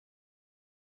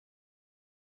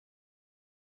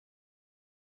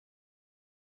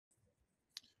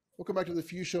Welcome back to the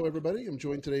Fuse Show, everybody. I'm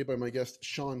joined today by my guest,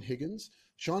 Sean Higgins.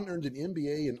 Sean earned an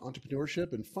MBA in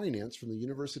entrepreneurship and finance from the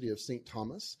University of St.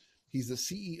 Thomas. He's the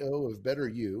CEO of Better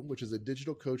You, which is a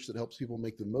digital coach that helps people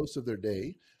make the most of their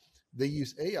day. They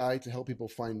use AI to help people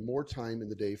find more time in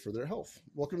the day for their health.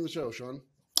 Welcome to the show, Sean.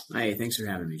 Hey, thanks for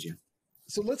having me, Jim.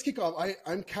 So let's kick off.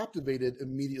 I'm captivated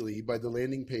immediately by the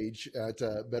landing page at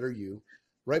Better You.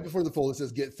 Right before the fold, it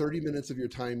says, get 30 minutes of your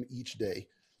time each day.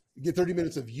 Get 30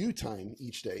 minutes of you time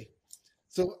each day.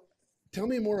 So tell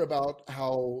me more about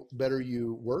how Better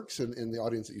You works and the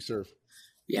audience that you serve.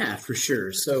 Yeah, for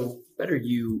sure. So Better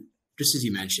You, just as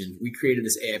you mentioned, we created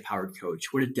this AI-powered coach.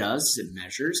 What it does is it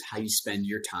measures how you spend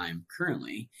your time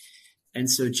currently. And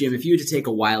so, Jim, if you were to take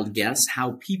a wild guess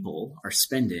how people are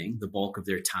spending the bulk of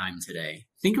their time today,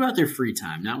 think about their free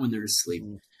time, not when they're asleep.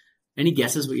 Any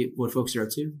guesses what folks are up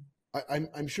to?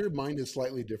 I'm sure mine is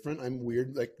slightly different. I'm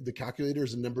weird. Like the calculator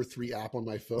is the number 3 app on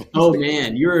my phone. Oh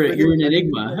man, you're an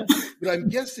enigma. But I'm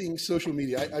guessing social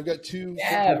media. I've got two.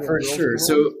 Yeah, for sure.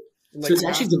 So it's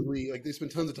actually they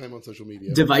spend tons of time on social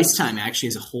media. Device time actually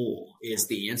as a whole is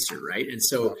the answer, right? And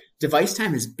so device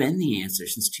time has been the answer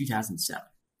since 2007.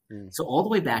 So all the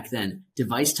way back then,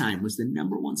 device time was the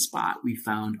number one spot we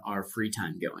found our free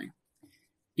time going.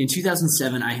 In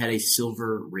 2007, I had a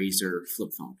silver Razr flip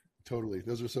phone. Totally.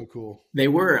 Those are so cool. They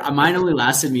were. Mine only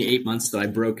lasted me 8 months, though. I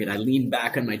broke it. I leaned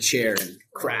back on my chair and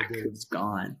crack, it was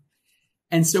gone.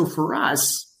 And so for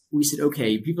us, we said,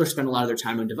 okay, people are spending a lot of their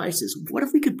time on devices. What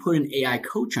if we could put an AI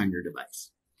coach on your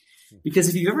device? Because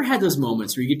if you've ever had those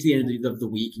moments where you get to the end of the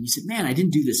week and you said, man, I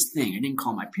didn't do this thing. I didn't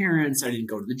call my parents. I didn't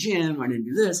go to the gym. I didn't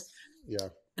do this. Yeah.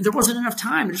 And there wasn't enough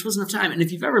time. There just wasn't enough time. And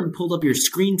if you've ever pulled up your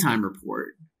screen time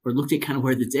report or looked at kind of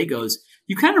where the day goes,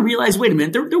 you kind of realize, wait a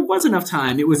minute, there was enough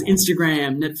time. It was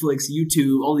Instagram, Netflix,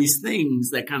 YouTube, all these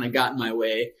things that kind of got in my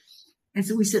way. And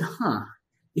so we said,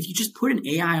 if you just put an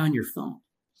AI on your phone,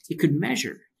 it could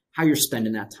measure how you're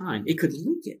spending that time. It could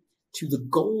link it to the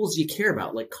goals you care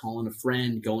about, like calling a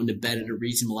friend, going to bed at a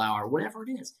reasonable hour, whatever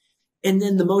it is. And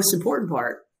then the most important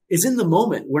part is in the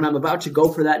moment when I'm about to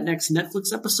go for that next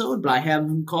Netflix episode, but I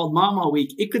haven't called mom all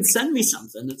week, it could send me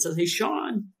something that says, hey,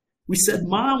 Sean, we said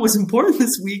mom was important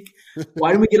this week. Why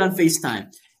didn't we get on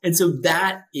FaceTime? And so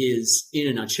that is, in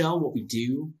a nutshell, what we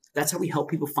do. That's how we help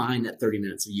people find that 30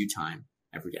 minutes of you time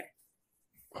every day.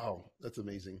 Wow, that's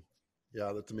amazing.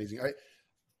 Yeah, that's amazing.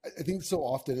 I think so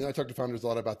often, and I talk to founders a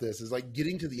lot about this, is like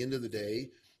getting to the end of the day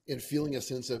and feeling a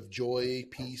sense of joy,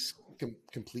 peace,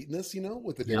 completeness,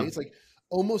 with the day. Yep. It's like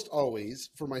almost always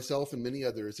for myself and many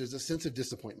others, there's a sense of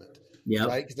disappointment,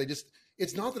 right? Because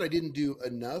it's not that I didn't do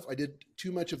enough. I did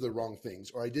too much of the wrong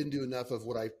things, or I didn't do enough of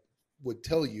what I would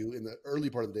tell you in the early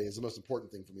part of the day is the most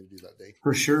important thing for me to do that day.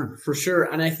 For sure.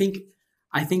 And I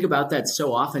think about that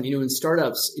so often, in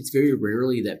startups, it's very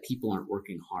rarely that people aren't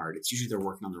working hard. It's usually they're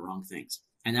working on the wrong things.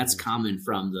 And that's common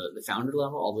from the founder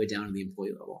level all the way down to the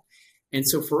employee level. And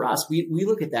so for us, we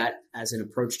look at that as an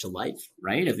approach to life,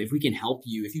 right? If we can help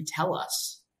you, if you tell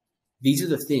us, these are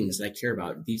the things that I care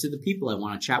about. These are the people I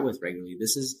want to chat with regularly.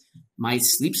 This is my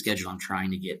sleep schedule I'm trying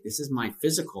to get. This is my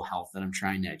physical health that I'm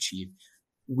trying to achieve.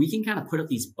 We can kind of put up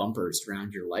these bumpers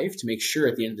around your life to make sure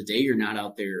at the end of the day, you're not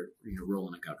out there,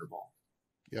 rolling a gutter ball.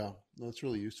 Yeah, that's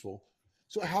really useful.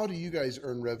 So how do you guys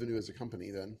earn revenue as a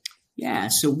company then? Yeah,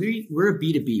 so we're a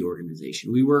B2B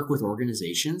organization. We work with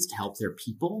organizations to help their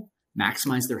people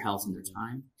maximize their health and their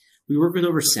time. We work with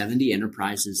over 70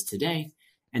 enterprises today,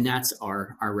 and that's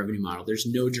our revenue model. There's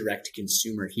no direct to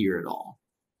consumer here at all.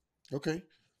 Okay,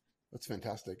 that's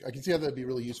fantastic. I can see how that'd be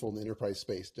really useful in the enterprise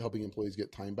space to helping employees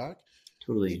get time back.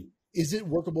 Totally. Is it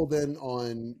workable then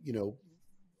on,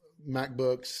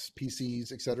 MacBooks,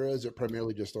 PCs, et cetera? Is it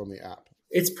primarily just on the app?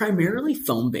 It's primarily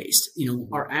phone-based.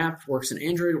 Our app works on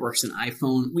Android, works on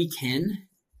iPhone. We can,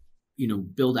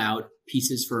 build out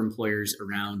pieces for employers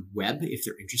around web if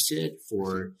they're interested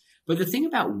but the thing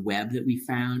about web that we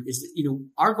found is that,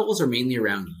 our goals are mainly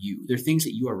around you. They're things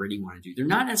that you already want to do. They're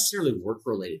not necessarily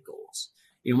work-related goals.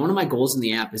 One of my goals in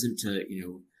the app isn't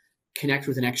to, connect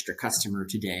with an extra customer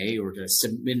today or to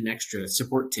submit an extra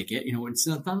support ticket. It's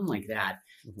nothing like that.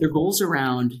 Mm-hmm. They're goals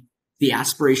around the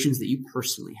aspirations that you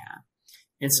personally have.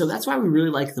 And so that's why we really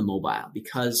like the mobile,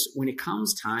 because when it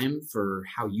comes time for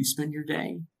how you spend your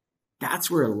day, that's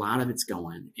where a lot of it's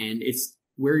going. And it's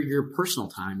where your personal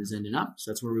time is ending up.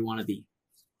 So that's where we want to be.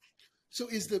 So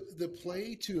is the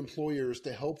play to employers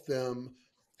to help them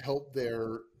help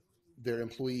their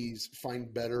employees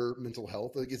find better mental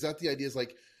health? Like, is that the idea, is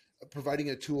like providing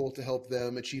a tool to help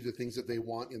them achieve the things that they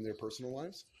want in their personal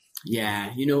lives?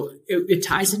 Yeah, it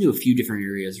ties into a few different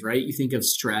areas, right? You think of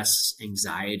stress,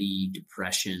 anxiety,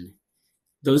 depression.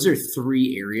 those are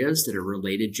three areas that are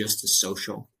related just to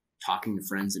social, talking to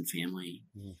friends and family.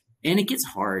 Mhm. And it gets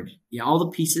hard. Yeah, all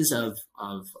the pieces of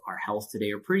our health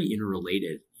today are pretty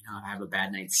interrelated. You know, if I have a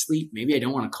bad night's sleep, maybe I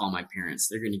don't want to call my parents.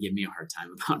 They're going to give me a hard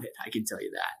time about it. I can tell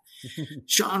you that.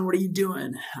 Sean, what are you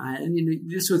doing?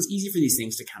 And so it's easy for these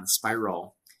things to kind of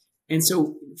spiral. And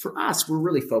so for us, we're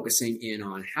really focusing in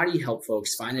on how do you help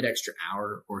folks find that extra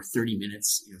hour or 30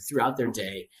 minutes, throughout their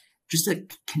day, just to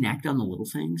connect on the little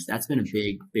things. That's been a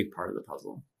big part of the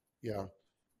puzzle. Yeah.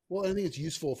 Well, I think it's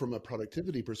useful from a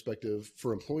productivity perspective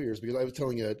for employers, because I was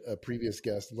telling a previous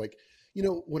guest, like,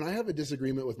 when I have a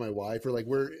disagreement with my wife, or like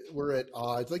we're at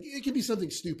odds, like it can be something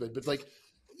stupid, but like,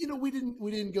 we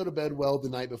didn't go to bed well the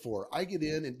night before. I get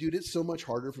in and dude, it's so much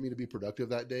harder for me to be productive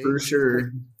that day. For sure.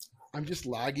 Like, I'm just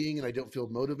lagging and I don't feel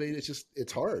motivated.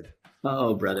 It's hard.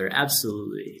 Oh, brother.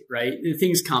 Absolutely. Right.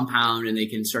 Things compound and they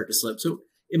can start to slip. So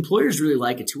employers really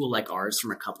like a tool like ours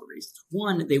from a couple of reasons.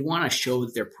 One, they want to show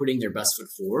that they're putting their best foot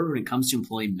forward when it comes to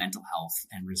employee mental health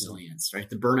and resilience, right?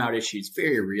 The burnout issue is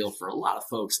very real for a lot of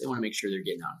folks. They want to make sure they're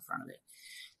getting out in front of it.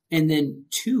 And then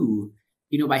two,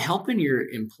 by helping your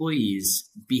employees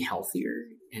be healthier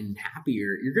and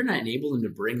happier, you're going to enable them to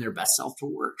bring their best self to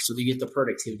work. So they get the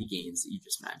productivity gains that you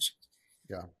just mentioned.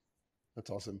 Yeah. That's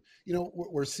awesome.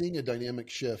 We're seeing a dynamic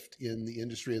shift in the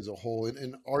industry as a whole.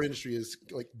 And our industry is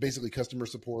like basically customer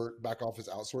support, back office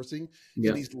outsourcing. Yep.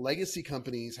 And these legacy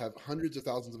companies have hundreds of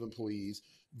thousands of employees,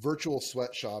 virtual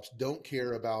sweatshops, don't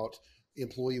care about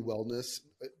employee wellness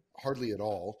hardly at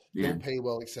all, don't pay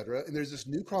well, et cetera. And there's this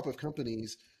new crop of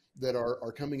companies that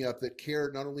are coming up that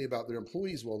care not only about their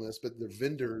employees' wellness, but their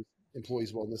vendors'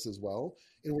 employees' wellness as well.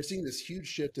 And we're seeing this huge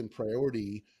shift in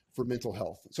priority for mental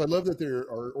health. So I love that there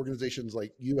are organizations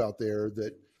like you out there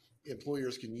that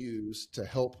employers can use to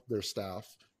help their staff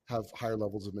have higher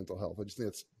levels of mental health. I just think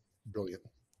that's brilliant.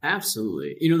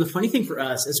 Absolutely. The funny thing for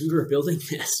us, as we were building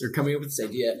this or coming up with this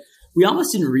idea, we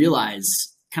almost didn't realize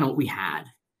kind of what we had.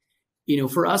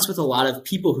 For us, with a lot of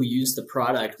people who use the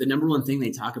product, the number one thing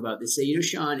they talk about, they say,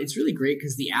 Sean, it's really great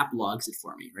because the app logs it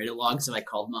for me, right? It logs if I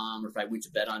called mom, or if I went to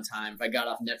bed on time, if I got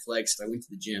off Netflix, if I went to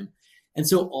the gym. And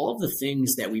so all of the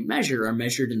things that we measure are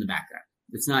measured in the background.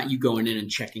 It's not you going in and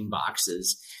checking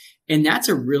boxes. And that's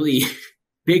a really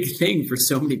big thing for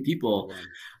so many people. Yeah.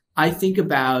 I think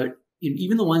about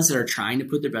even the ones that are trying to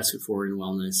put their best foot forward in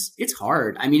wellness. It's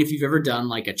hard. I mean, if you've ever done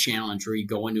like a challenge where you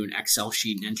go into an Excel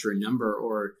sheet and enter a number,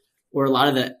 or a lot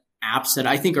of the apps that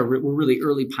I think were really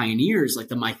early pioneers, like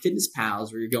the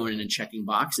MyFitnessPals, where you're going in and checking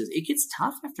boxes, it gets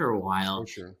tough after a while. For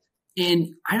sure.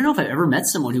 And I don't know if I've ever met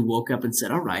someone who woke up and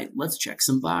said, all right, let's check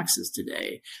some boxes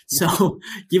today. So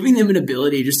giving them an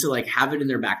ability just to like have it in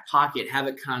their back pocket, have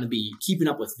it kind of be keeping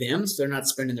up with them, so they're not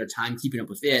spending their time keeping up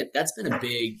with it. That's been a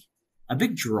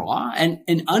big draw, and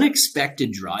an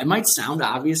unexpected draw. It might sound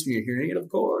obvious when you're hearing it, of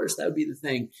course, that would be the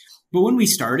thing. But when we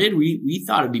started, we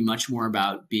thought it'd be much more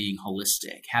about being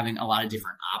holistic, having a lot of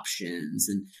different options,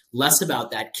 and less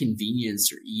about that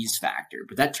convenience or ease factor.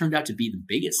 But that turned out to be the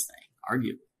biggest thing,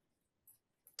 arguably.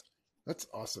 That's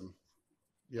awesome.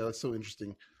 Yeah, that's so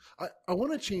interesting. I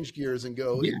want to change gears and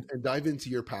go and dive into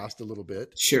your past a little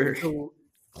bit. Sure. So,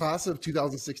 class of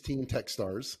 2016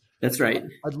 Techstars. That's right.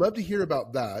 I'd love to hear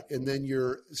about that. And then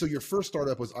your first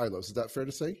startup was Ilos. Is that fair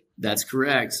to say? That's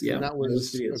correct. Yeah. And that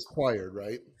was acquired,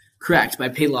 right? Correct, by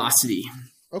Paylocity.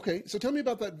 Okay. So tell me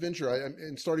about that venture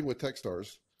and starting with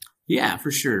Techstars. Yeah, for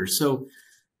sure. So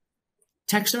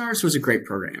Techstars was a great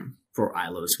program for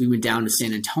Ilos. We went down to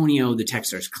San Antonio, the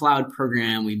Techstars Cloud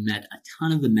program. We met a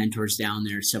ton of the mentors down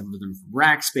there, several of them from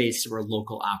Rackspace, who were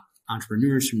local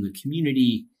entrepreneurs from the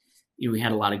community. We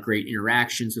had a lot of great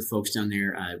interactions with folks down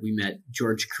there. We met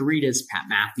George Caritas, Pat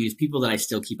Matthews, people that I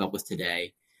still keep up with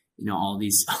today. All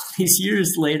these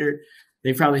years later,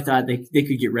 they probably thought they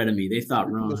could get rid of me. They thought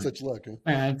wrong. No such luck. Huh?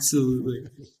 Absolutely.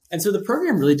 And so the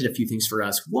program really did a few things for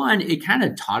us. One, it kind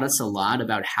of taught us a lot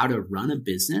about how to run a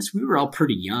business. We were all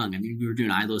pretty young. I mean, we were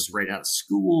doing Ilos right out of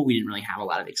school. We didn't really have a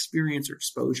lot of experience or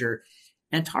exposure.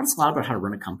 And it taught us a lot about how to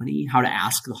run a company, how to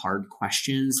ask the hard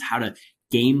questions, how to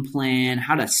game plan,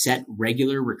 how to set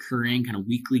regular, recurring, kind of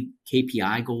weekly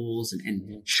KPI goals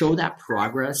and show that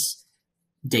progress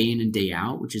day in and day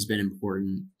out, which has been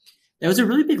important. That was a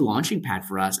really big launching pad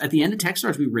for us. At the end of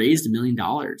Techstars, we raised $1 million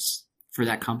for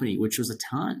that company, which was a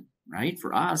ton, right?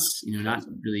 For us, not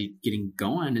really getting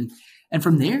going. And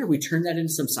from there, we turned that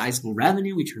into some sizable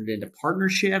revenue. We turned it into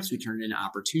partnerships. We turned it into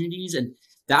opportunities. And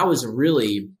that was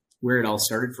really where it all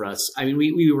started for us. I mean,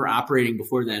 we were operating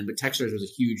before then, but Techstars was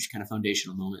a huge kind of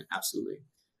foundational moment. Absolutely.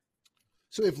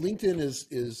 So if LinkedIn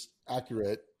is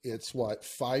accurate, it's what,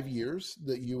 5 years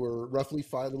that you were roughly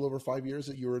a little over 5 years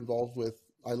that you were involved with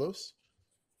Ilos?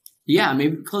 Yeah,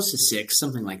 maybe close to 6,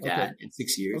 something like that, Okay. in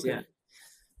 6 years. Okay. Yeah.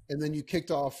 And then you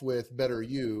kicked off with Better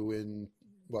You in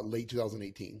late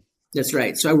 2018. That's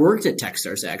right. So I worked at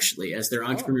Techstars actually as their Oh,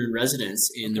 entrepreneur in residence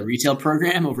in the okay. retail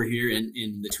program over here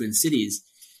in the Twin Cities.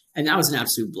 And that was an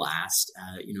absolute blast,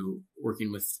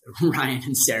 working with Ryan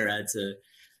and Sarah to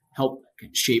help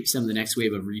shape some of the next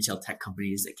wave of retail tech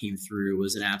companies that came through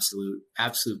was an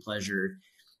absolute pleasure.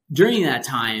 During that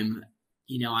time,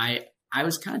 I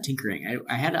was kind of tinkering.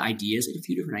 I had ideas, a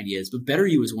few different ideas, but Better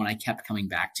You was one I kept coming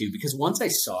back to because once I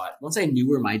saw it, once I knew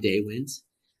where my day went,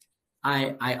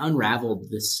 I unraveled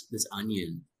this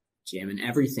onion, Jim, and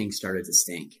everything started to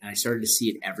stink. And I started to see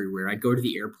it everywhere. I'd go to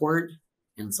the airport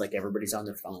and it's like everybody's on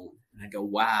their phone. And I go,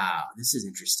 wow, this is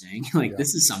interesting.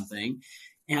 This is something.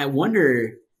 And I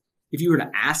wonder if you were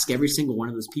to ask every single one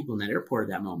of those people in that airport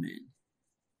at that moment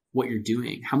what you're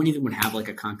doing, how many of them would have like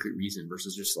a concrete reason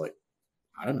versus just like,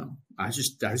 I don't know. I was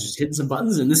just hitting some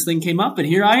buttons and this thing came up and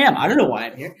here I am. I don't know why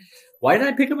I'm here. Why did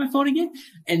I pick up my phone again?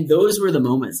 And those were the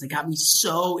moments that got me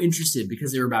so interested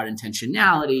because they were about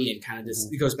intentionality and kind of this,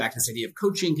 it goes back to this idea of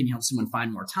coaching. Can you help someone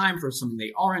find more time for something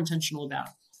they are intentional about?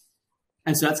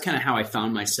 And so that's kind of how I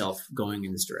found myself going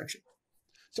in this direction.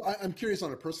 So I'm curious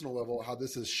on a personal level, how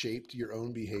this has shaped your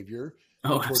own behavior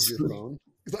towards absolutely. Your phone.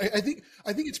 I think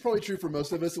it's probably true for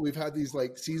most of us that we've had these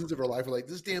like seasons of our life where like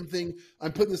this damn thing,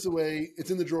 I'm putting this away. It's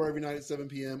in the drawer every night at 7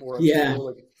 p.m. or I'm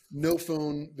like no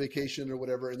phone vacation or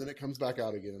whatever. And then it comes back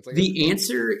out again. It's like the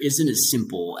answer isn't as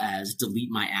simple as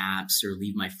delete my apps or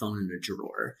leave my phone in a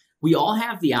drawer. We all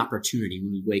have the opportunity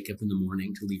when we wake up in the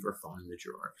morning to leave our phone in the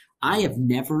drawer. I have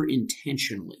never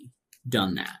intentionally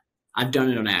done that. I've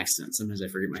done it on accident. Sometimes I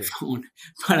forget my phone,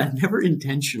 but I've never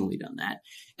intentionally done that.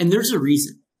 And there's a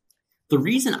reason. The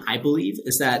reason I believe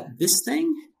is that this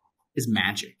thing is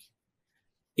magic.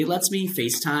 It lets me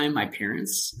FaceTime my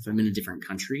parents if I'm in a different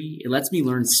country. It lets me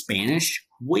learn Spanish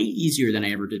way easier than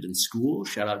I ever did in school.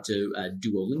 Shout out to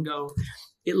Duolingo.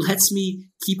 It lets me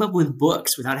keep up with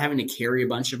books without having to carry a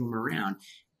bunch of them around.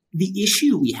 The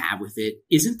issue we have with it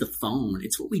isn't the phone.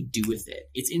 It's what we do with it.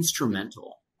 It's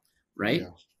instrumental, right? Yeah.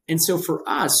 And so for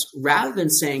us, rather than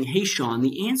saying, hey, Sean,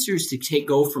 the answer is to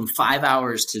go from 5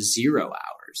 hours to 0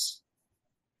 hours.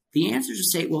 The answer is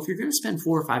to say, well, if you're going to spend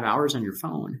 4 or 5 hours on your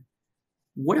phone,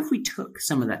 what if we took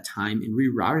some of that time and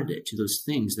rerouted it to those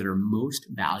things that are most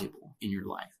valuable in your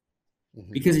life?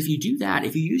 Mm-hmm. Because if you do that,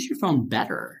 if you use your phone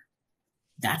better,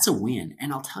 that's a win.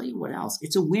 And I'll tell you what else.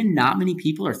 It's a win not many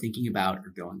people are thinking about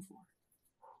or going for.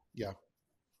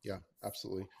 Yeah,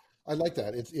 absolutely. I like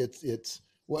that. It's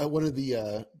well, one of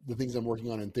the things I'm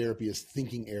working on in therapy is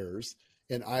thinking errors.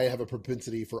 And I have a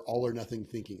propensity for all or nothing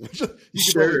thinking, which you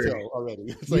can probably tell already.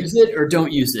 It's use it or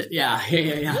don't use it. Yeah.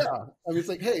 Yeah. I mean, it's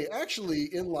like, hey, actually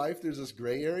in life, there's this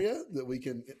gray area that we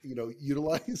can,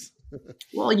 utilize.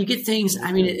 Well, you get things.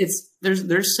 I mean,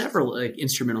 there's several like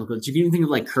instrumental goods. You can even think of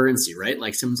like currency, right?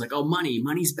 Like someone's like, oh,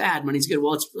 money's bad. Money's good.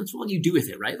 Well, it's what you do with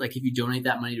it, right? Like if you donate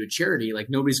that money to a charity, like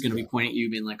nobody's going to be pointing at you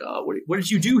being like, oh, what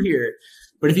did you do here?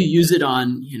 But if you use it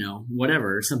on,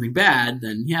 whatever, something bad,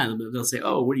 then yeah, they'll say,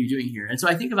 oh, what are you doing here? And so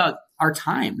I think about our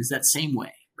time is that same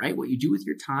way, right? What you do with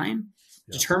your time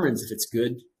determines if it's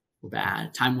good or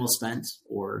bad, time well spent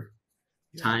or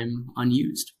time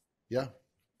unused. Yeah.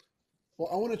 Well,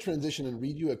 I want to transition and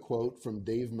read you a quote from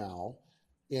Dave Mao.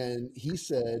 And he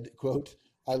said, quote,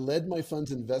 I led my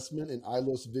fund's investment in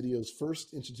Ilos Video's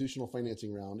first institutional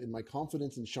financing round, and my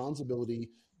confidence in Sean's ability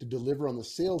to deliver on the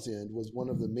sales end was one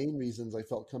of the main reasons I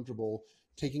felt comfortable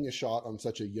taking a shot on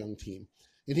such a young team.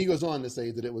 And he goes on to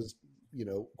say that it was,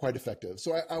 quite effective.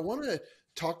 So I want to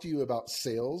talk to you about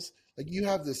sales. Like you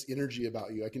have this energy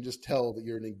about you. I can just tell that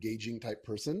you're an engaging type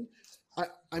person.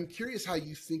 I'm curious how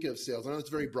you think of sales. I know it's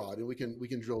very broad and we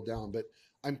can drill down, but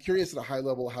I'm curious at a high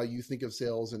level how you think of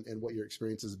sales and what your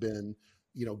experience has been,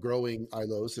 growing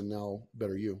Ilos and now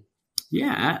Better You.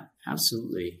 Yeah,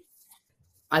 absolutely.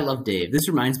 I love Dave. This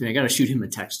reminds me, I got to shoot him a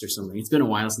text or something. It's been a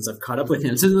while since I've caught up with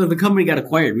him. Since the company got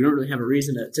acquired, we don't really have a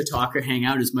reason to talk or hang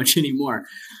out as much anymore.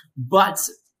 But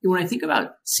when I think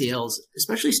about sales,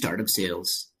 especially startup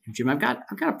sales, Jim, I've got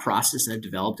a process that I've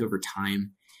developed over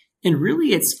time. And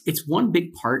really it's one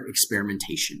big part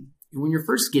experimentation. And when you're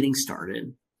first getting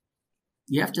started,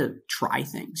 you have to try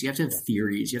things. You have to have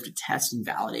theories. You have to test and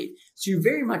validate. So you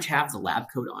very much have the lab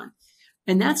coat on.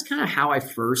 And that's kind of how I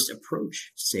first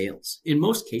approach sales. In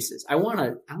most cases, I want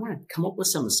to come up with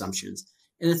some assumptions.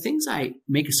 And the things I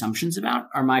make assumptions about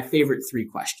are my favorite 3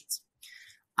 questions.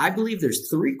 I believe there's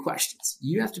 3 questions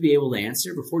you have to be able to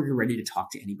answer before you're ready to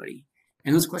talk to anybody.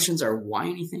 And those questions are why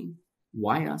anything,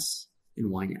 why us, and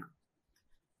why now?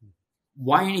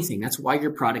 Why anything? That's why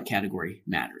your product category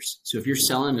matters. So if you're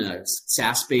selling a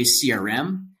SaaS-based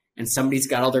CRM and somebody's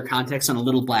got all their contacts on a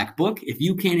little black book, if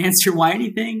you can't answer why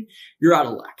anything, you're out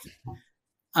of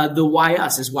luck. The why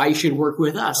us is why you should work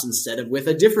with us instead of with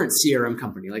a different CRM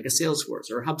company like a Salesforce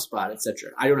or a HubSpot,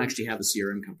 etc. I don't actually have a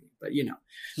CRM company, but you know.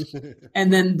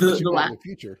 And then the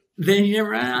future. Then you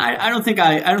never. I don't think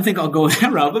I'll go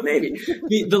that route, but maybe.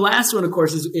 The last one, of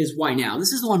course, is why now.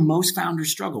 This is the one most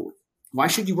founders struggle with. Why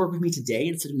should you work with me today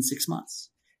instead of in 6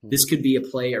 months? This could be a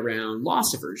play around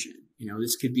loss aversion. You know,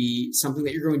 this could be something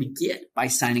that you're going to get by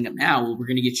signing up now. Well, we're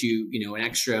going to get you, an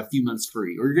extra few months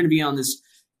free, or you're going to be on this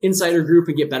insider group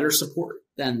and get better support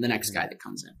than the next guy that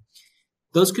comes in.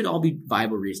 Those could all be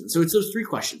viable reasons. So it's those 3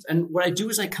 questions. And what I do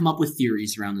is I come up with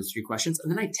theories around those 3 questions, and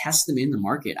then I test them in the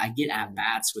market. I get at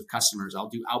bats with customers. I'll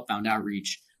do outbound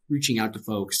outreach, reaching out to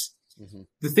folks. Mm-hmm.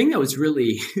 The thing that was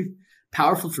really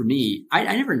powerful for me, I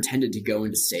never intended to go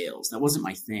into sales. That wasn't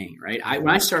my thing, right?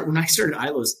 When I started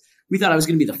Ilos, we thought I was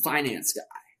going to be the finance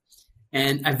guy.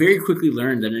 And I very quickly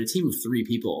learned that in a team of 3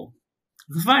 people,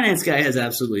 the finance guy has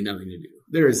absolutely nothing to do.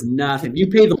 There is nothing. You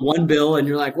pay the one bill and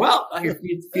you're like, well, your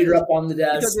feet are up on the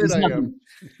desk. There's nothing.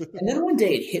 And then one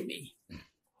day it hit me.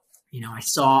 I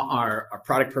saw our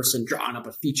product person drawing up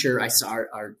a feature. I saw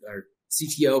our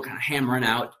CTO kind of hammering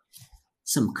out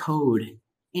some code.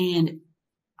 And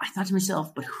I thought to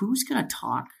myself, but who's going to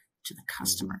talk to the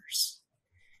customers?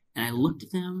 And I looked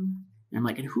at them and I'm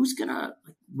like, and who's going to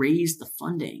raise the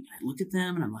funding? And I looked at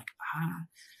them and I'm like,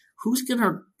 who's going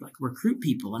to recruit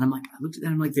people? And I'm like, I looked at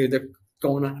them, I'm like, they're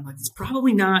going on. I'm like, it's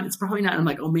probably not. And I'm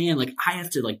like, oh man, I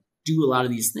have to do a lot of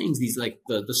these things, these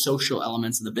the social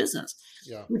elements of the business,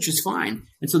 which is fine.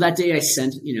 And so that day I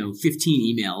sent,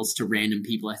 15 emails to random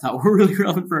people I thought were really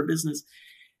relevant for our business.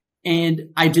 And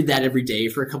I did that every day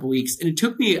for a couple of weeks. And it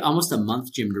took me almost a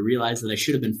month, Jim, to realize that I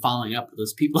should have been following up with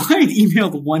those people I had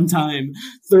emailed one time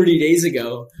 30 days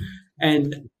ago.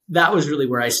 And that was really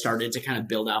where I started to kind of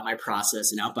build out my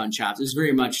process and outbound chops. It was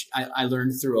very much, I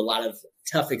learned through a lot of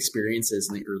tough experiences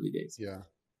in the early days. Yeah.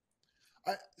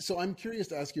 So I'm curious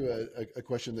to ask you a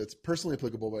question that's personally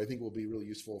applicable, but I think will be really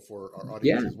useful for our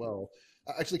audience as well.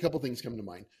 Actually, a couple things come to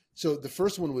mind. So the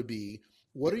first one would be,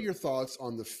 what are your thoughts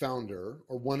on the founder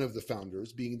or one of the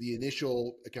founders being the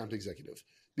initial account executive,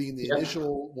 being the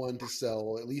initial one to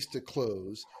sell, at least to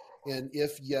close? And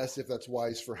if yes, if that's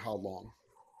wise, for how long?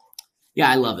 Yeah,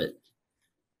 I love it.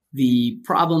 The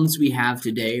problems we have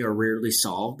today are rarely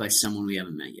solved by someone we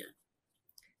haven't met yet.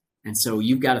 And so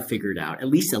you've got to figure it out, at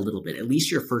least a little bit, at least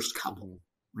your first couple,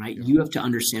 right? Yeah. You have to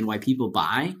understand why people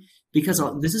buy, because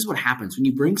this is what happens when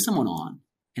you bring someone on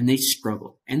and they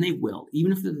struggle, and they will,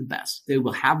 even if they're the best, they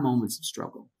will have moments of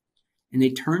struggle. And they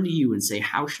turn to you and say,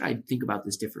 how should I think about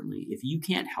this differently? If you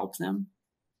can't help them,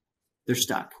 they're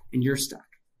stuck and you're stuck.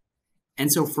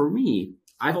 And so for me,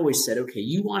 I've always said, okay,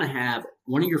 you want to have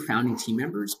one of your founding team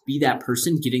members be that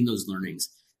person getting those learnings,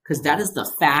 because that is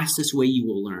the fastest way you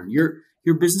will learn.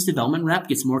 Your business development rep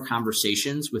gets more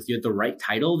conversations with the right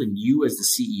title than you as the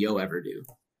CEO ever do.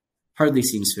 Hardly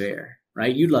seems fair,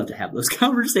 right? You'd love to have those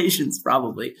conversations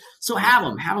probably. So have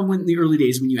them in the early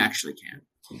days when you actually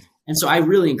can. And so I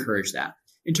really encourage that.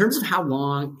 In terms of how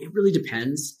long, it really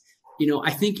depends.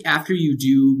 I think after you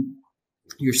do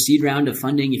your seed round of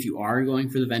funding, if you are going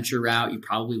for the venture route, you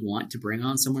probably want to bring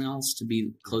on someone else to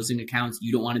be closing accounts.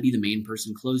 You don't want to be the main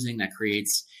person closing. That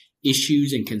creates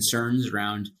issues and concerns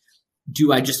around,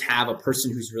 do I just have a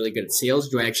person who's really good at sales?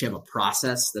 Do I actually have a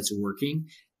process that's working?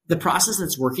 The process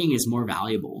that's working is more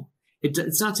valuable.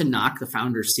 It's not to knock the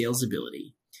founder's sales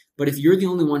ability, but if you're the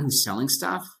only one who's selling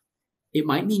stuff, it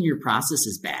might mean your process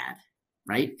is bad,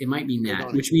 right? It might mean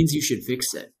that, which means you should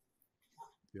fix it.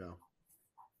 Yeah.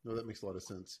 No, that makes a lot of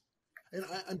sense. And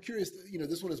I'm curious,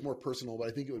 this one is more personal, but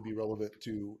I think it would be relevant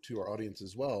to our audience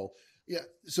as well. Yeah.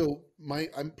 So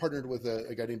I'm partnered with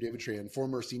a guy named David Tran,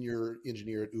 former senior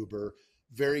engineer at Uber,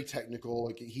 very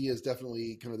technical. He is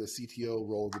definitely kind of the CTO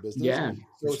role of the business. Yeah.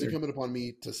 So it's incumbent upon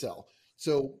me to sell.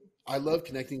 So I love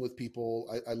connecting with people.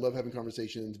 I love having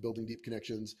conversations, building deep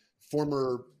connections.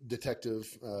 Former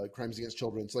detective, crimes against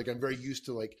children. So I'm very used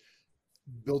to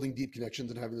building deep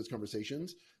connections and having those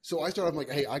conversations. So I started, I'm like,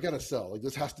 hey, I got to sell.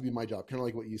 This has to be my job, kind of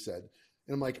like what you said.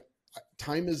 And I'm like,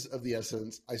 time is of the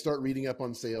essence. I start reading up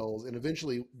on sales, and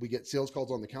eventually we get sales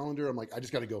calls on the calendar. I'm like, I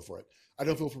just got to go for it. I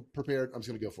don't feel prepared. I'm just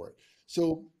going to go for it.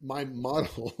 So my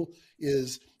model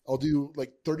is I'll do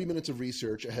 30 minutes of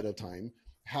research ahead of time,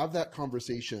 have that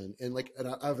conversation, and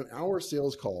I have an hour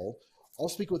sales call. I'll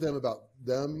speak with them about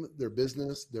them, their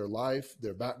business, their life,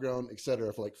 their background, et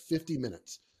cetera, for 50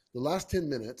 minutes. The last 10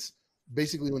 minutes,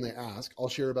 basically when they ask, I'll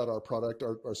share about our product,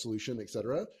 our solution, et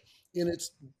cetera. And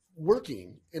it's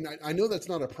working. And I know that's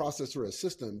not a process or a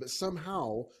system, but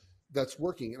somehow that's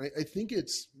working. And I think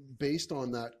it's based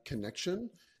on that connection.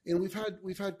 And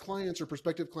we've had clients or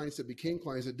prospective clients that became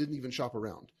clients that didn't even shop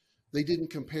around. They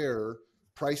didn't compare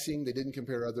pricing. They didn't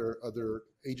compare other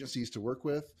agencies to work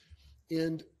with.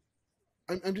 And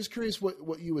I'm just curious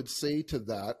what you would say to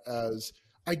that. As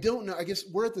I don't know, I guess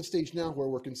we're at the stage now where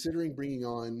we're considering bringing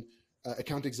on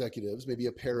account executives, maybe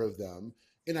a pair of them.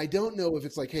 And I don't know if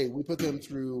it's like, hey, we put them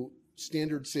through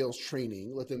standard sales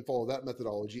training, let them follow that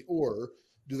methodology, or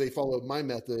do they follow my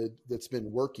method that's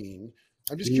been working?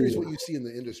 I'm just curious what you see in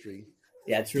the industry.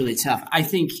 Yeah, it's really tough. I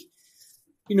think,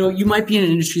 you might be in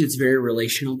an industry that's very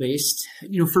relational based.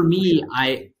 For me,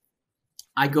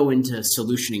 I go into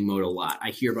solutioning mode a lot.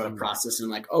 I hear about a process and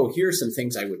I'm like, oh, here are some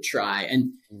things I would try.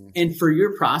 And for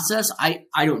your process, I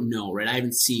don't know, right? I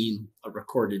haven't seen a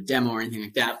recorded demo or anything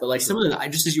like that. But like some of the,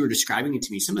 just as you were describing it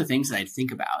to me, some of the things that I'd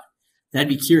think about, that I'd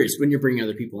be curious when you're bringing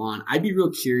other people on, I'd be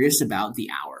real curious about the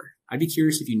hour. I'd be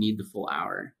curious if you need the full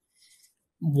hour.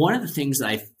 One of the things that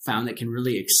I found that can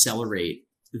really accelerate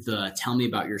the tell me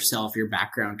about yourself, your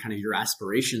background, kind of your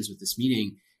aspirations with this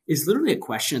meeting is literally a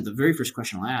question. The very first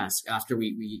question I'll ask after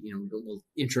we'll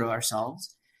intro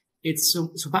ourselves. It's so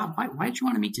Bob, why did you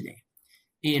want to meet today?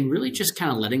 And really just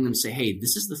kind of letting them say, hey,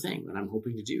 this is the thing that I'm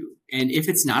hoping to do. And if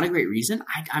it's not a great reason,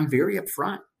 I'm very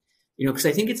upfront. Because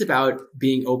I think it's about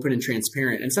being open and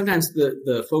transparent. And sometimes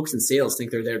the folks in sales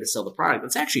think they're there to sell the product.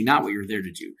 That's actually not what you're there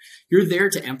to do. You're there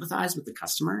to empathize with the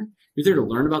customer. You're there to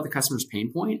learn about the customer's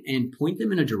pain point and point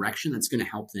them in a direction that's going to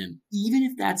help them, even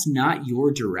if that's not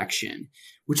your direction,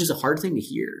 which is a hard thing to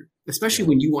hear, especially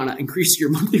when you want to increase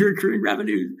your monthly recurring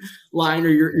revenue line or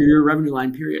your revenue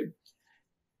line period.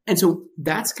 And so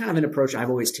that's kind of an approach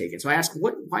I've always taken. So I ask,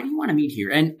 why do you want to meet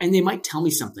here? And they might tell me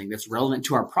something that's relevant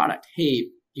to our product. Hey,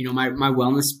 my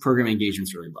wellness program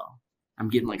engagement's really low. I'm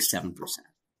getting like 7%.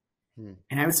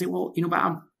 And I would say, well,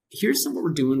 Bob, here's what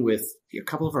we're doing with a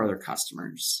couple of our other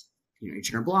customers,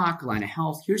 H&R Block, Line of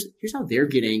Health. Here's how they're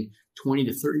getting 20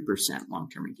 to 30%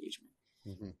 long-term engagement.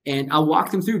 And I'll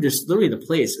walk them through just literally the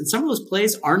plays. And some of those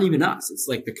plays aren't even us. It's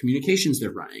like the communications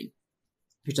they're running.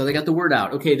 Here's how they got the word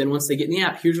out. Okay, then once they get in the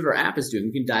app, here's what our app is doing.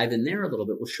 We can dive in there a little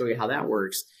bit. We'll show you how that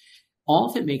works. All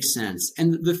of it makes sense.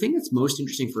 And the thing that's most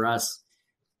interesting for us,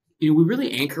 we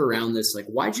really anchor around this, like,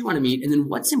 why do you want to meet? And then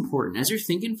what's important? As you're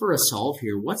thinking for a solve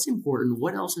here, what's important?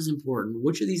 What else is important?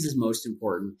 Which of these is most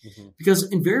important?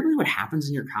 Because invariably what happens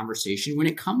in your conversation, when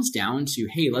it comes down to,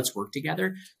 hey, let's work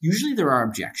together, usually there are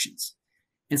objections.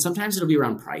 And sometimes it'll be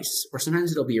around price, or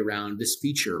sometimes it'll be around this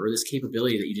feature or this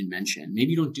capability that you didn't mention.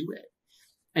 Maybe you don't do it.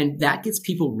 And that gets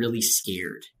people really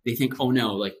scared. They think, oh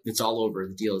no, like it's all over.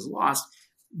 The deal is lost.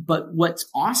 But what's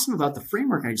awesome about the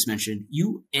framework I just mentioned,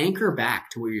 you anchor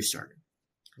back to where you started.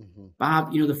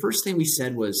 Bob, the first thing we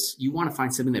said was you want to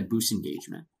find something that boosts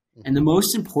engagement. And the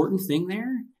most important thing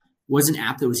there was an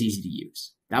app that was easy to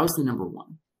use. That was the number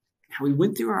one. Now we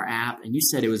went through our app and you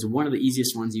said it was one of the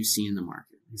easiest ones you've seen in the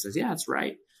market. He says, yeah, that's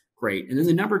right. Great. And then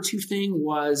the number two thing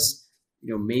was,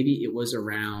 maybe it was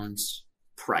around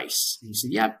price. And you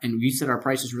said, yep. And you said our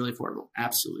price is really affordable.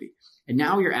 Absolutely. And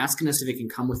now you're asking us if it can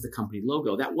come with the company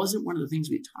logo. That wasn't one of the things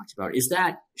we talked about.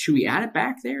 Should we add it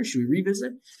back there? Should we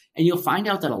revisit? And you'll find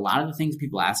out that a lot of the things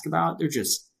people ask about, they're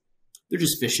just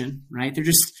fishing, right? They're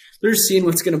just seeing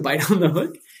what's going to bite on the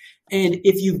hook. And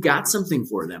if you've got something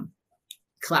for them,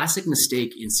 classic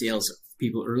mistake in sales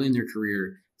people early in their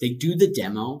career, they do the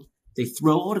demo, they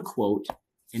throw out a quote,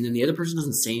 and then the other person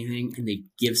doesn't say anything and they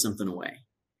give something away.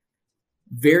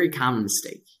 Very common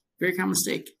mistake. Very common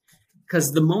mistake.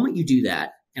 Because the moment you do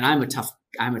that, and I'm a tough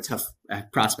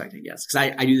prospect, I guess,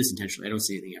 because I do this intentionally. I don't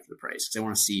say anything after the price because I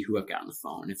want to see who I've got on the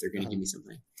phone if they're going to give me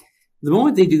something. The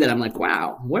moment they do that, I'm like,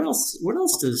 wow, what else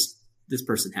does this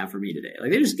person have for me today?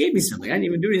 Like they just gave me something. I didn't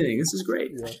even do anything. This is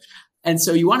great. Yeah. And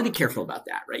so you want to be careful about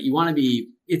that, right? You want to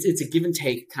be, it's a give and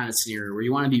take kind of scenario where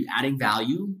you want to be adding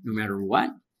value no matter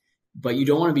what. But you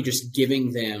don't want to be just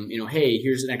giving them, hey,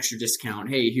 here's an extra discount.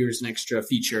 Hey, here's an extra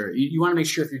feature. You want to make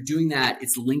sure if you're doing that,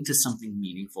 it's linked to something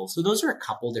meaningful. So those are a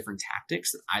couple different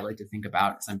tactics that I like to think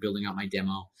about as I'm building out my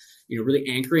demo. Really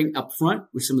anchoring up front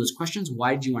with some of those questions.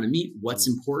 Why do you want to meet? What's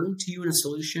important to you in a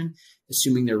solution?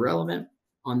 Assuming they're relevant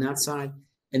on that side.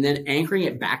 And then anchoring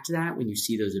it back to that when you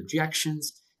see those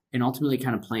objections and ultimately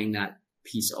kind of playing that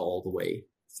piece all the way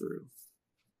through.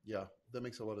 Yeah, that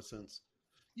makes a lot of sense.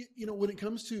 When it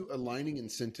comes to aligning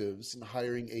incentives and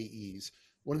hiring AEs,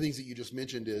 one of the things that you just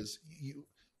mentioned is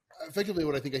effectively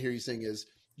what I think I hear you saying is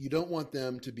you don't want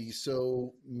them to be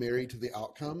so married to the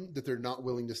outcome that they're not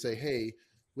willing to say, hey,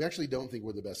 we actually don't think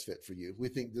we're the best fit for you. We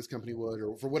think this company would,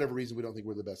 or for whatever reason, we don't think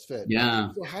we're the best fit. Yeah.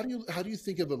 So how do you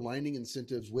think of aligning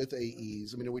incentives with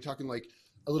AEs? I mean, are we talking like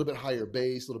a little bit higher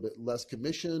base, a little bit less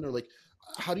commission, or like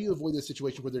how do you avoid this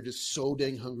situation where they're just so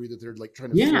dang hungry that they're like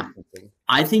trying to steal something?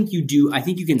 I think you do. I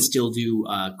think you can still do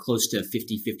close to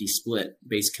 50-50 split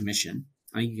base commission.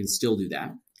 I think you can still do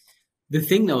that. The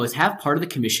thing though is have part of the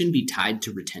commission be tied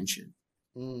to retention.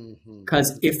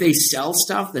 Because if they sell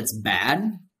stuff that's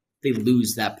bad, they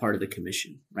lose that part of the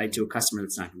commission, right? To a customer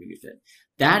that's not going to be a good fit.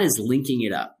 That is linking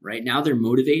it up, right? Now they're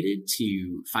motivated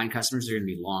to find customers that are going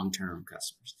to be long-term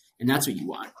customers. And that's what you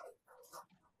want.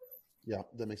 Yeah,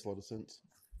 that makes a lot of sense.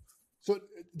 So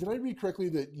did I read correctly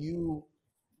that you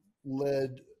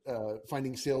led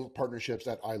finding sales partnerships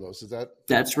at Ilos? Is that?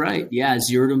 That's right. Yeah. $0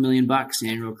 to $1 million in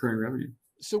annual recurring revenue.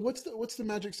 So what's the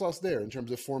magic sauce there in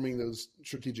terms of forming those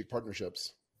strategic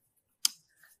partnerships?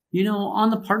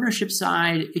 On the partnership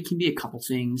side, it can be a couple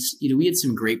things. We had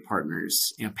some great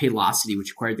partners. Paylocity,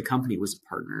 which acquired the company, was a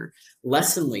partner.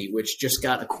 Lessonly, which just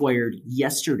got acquired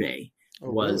yesterday,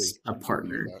 was a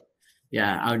partner.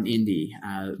 Yeah, out in Indy.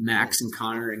 Max and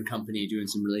Connor and company doing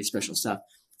some really special stuff.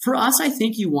 For us, I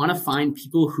think you want to find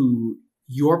people who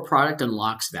your product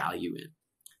unlocks value in.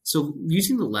 So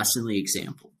using the Lessonly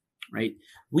example, right?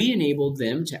 We enabled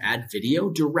them to add video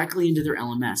directly into their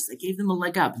LMS. That gave them a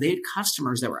leg up. They had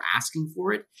customers that were asking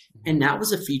for it. And that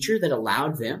was a feature that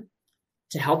allowed them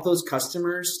to help those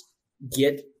customers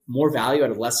get more value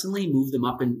out of Lessonly, move them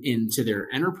up into their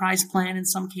enterprise plan in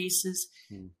some cases.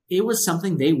 It was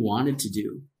something they wanted to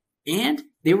do. And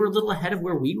they were a little ahead of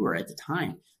where we were at the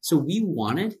time. So we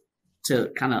wanted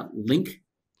to kind of link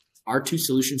our two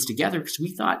solutions together because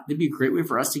we thought it'd be a great way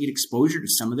for us to get exposure to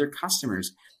some of their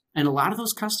customers. And a lot of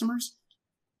those customers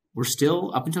were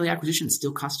still, up until the acquisition,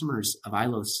 still customers of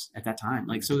Ilos at that time.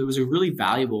 So it was a really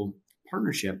valuable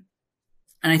partnership.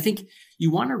 And I think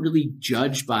you want to really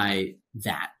judge by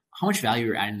that, how much value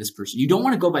you're adding to this person. You don't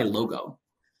want to go by logo.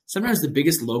 Sometimes the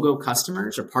biggest logo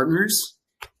customers or partners,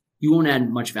 you won't add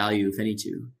much value, if any,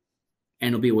 to. And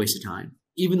it'll be a waste of time.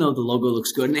 Even though the logo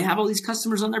looks good and they have all these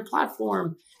customers on their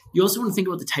platform, you also want to think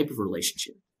about the type of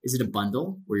relationship. Is it a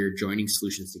bundle where you're joining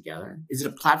solutions together? Is it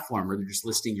a platform where they're just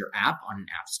listing your app on an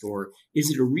app store? Is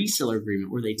it a reseller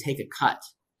agreement where they take a cut?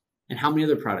 And how many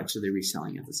other products are they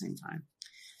reselling at the same time?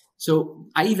 So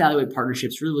I evaluate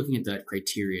partnerships really looking at the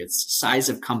criteria. It's size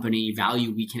of company,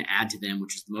 value we can add to them,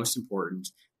 which is the most important,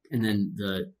 and then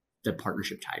the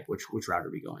partnership type, which route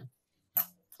are we going?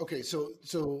 Okay, so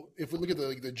if we look at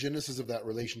the genesis of that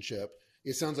relationship,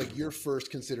 it sounds like you're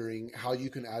first considering how you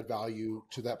can add value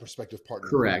to that prospective partner.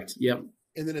 Correct. Yep.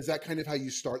 And then is that kind of how you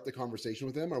start the conversation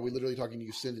with them? Are we literally talking,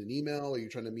 you send an email? Are you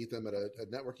trying to meet them at a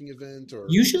networking event? Or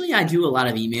usually I do a lot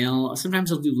of email.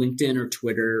 Sometimes I'll do LinkedIn or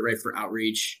Twitter, right, for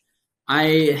outreach.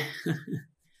 I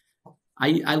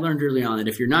learned early on that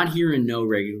if you're not hearing no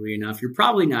regularly enough, you're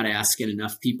probably not asking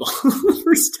enough people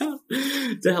for stuff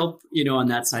to help, on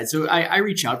that side. So I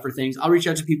reach out for things. I'll reach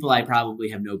out to people I probably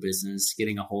have no business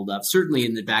getting a hold of. Certainly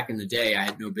back in the day, I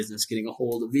had no business getting a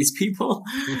hold of these people,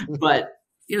 but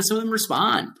some of them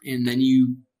respond, and then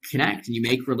you connect and you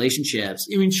make relationships.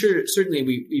 I mean, sure, certainly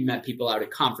we met people out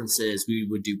at conferences. We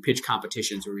would do pitch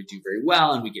competitions where we do very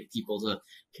well and we get people to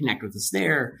connect with us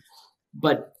there.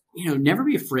 But never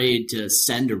be afraid to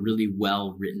send a really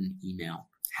well-written email.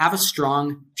 Have a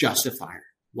strong justifier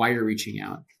why you're reaching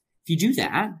out. If you do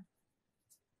that,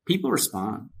 people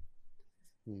respond.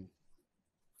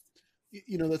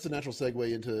 That's a natural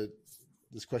segue into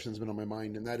this question that's been on my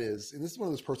mind, and this is one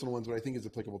of those personal ones, but I think is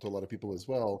applicable to a lot of people as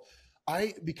well.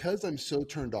 Because I'm so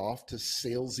turned off to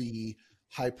salesy,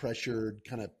 high-pressured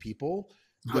kind of people,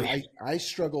 that I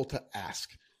struggle to ask.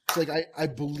 It's like I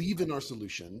believe in our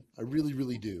solution. I really,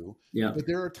 really do. Yeah. But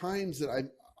there are times that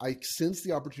I sense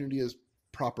the opportunity is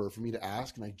proper for me to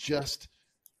ask, and I just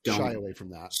shy away from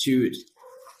that. Shoot.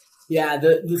 Yeah.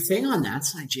 The thing on that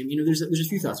side, Jim, there's a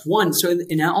few thoughts. One, so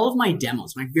in all of my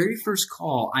demos, my very first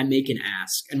call, I make an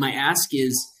ask, and my ask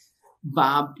is,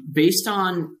 Bob, based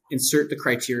on insert the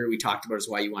criteria we talked about is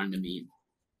why you wanted to meet.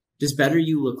 Does Better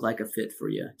You look like a fit for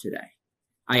you today?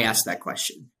 I asked that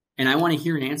question. And I want to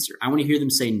hear an answer. I want to hear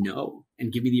them say no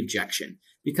and give me the objection.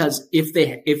 Because if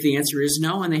the answer is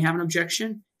no and they have an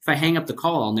objection, if I hang up the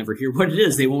call, I'll never hear what it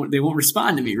is. They won't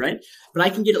respond to me, right? But I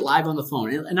can get it live on the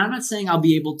phone. And I'm not saying I'll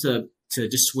be able to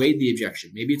dissuade the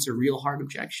objection. Maybe it's a real hard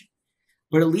objection.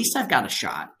 But at least I've got a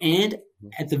shot. And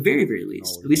at the very, very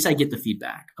least, at least I get the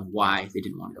feedback of why they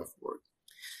didn't want to go forward.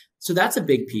 So that's a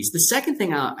big piece. The second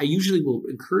thing I usually will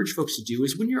encourage folks to do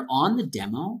is when you're on the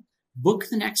demo, book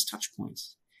the next touch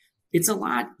points. It's a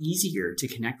lot easier to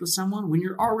connect with someone when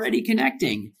you're already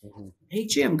connecting. Mm-hmm. Hey,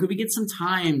 Jim, could we get some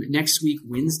time next week,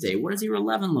 Wednesday? What does your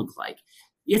 11 look like?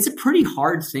 It's a pretty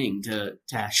hard thing to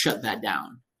shut that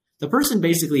down. The person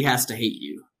basically has to hate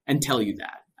you and tell you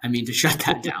that. I mean, to shut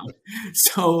that down.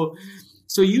 So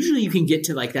usually you can get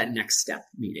to like that next step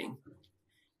meeting.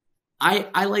 I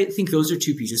think those are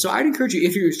two pieces. So I'd encourage you,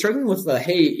 if you're struggling with the,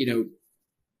 hey,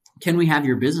 can we have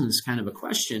your business kind of a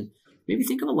question, maybe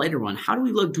think of a lighter one. How do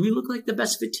we look? Do we look like the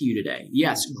best fit to you today?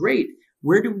 Yes, great.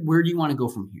 Where do you want to go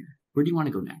from here? Where do you want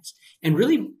to go next? And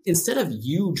really, instead of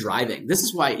you driving, this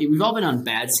is why we've all been on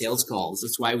bad sales calls.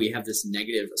 That's why we have this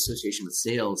negative association with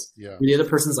sales. Yeah. Where the other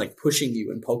person's like pushing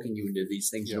you and poking you into these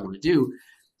things you don't want to do.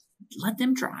 Let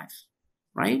them drive,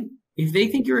 right? If they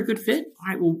think you're a good fit, all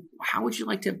right, well, how would you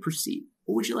like to proceed?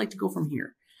 What would you like to go from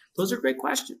here? Those are great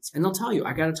questions. And they'll tell you,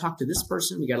 I got to talk to this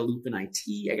person. We got to loop in IT.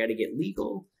 I got to get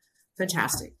legal.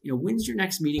 Fantastic. When's your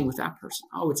next meeting with that person?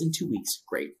 Oh, it's in 2 weeks.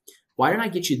 Great. Why don't I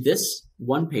get you this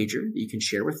one pager that you can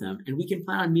share with them, and we can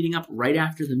plan on meeting up right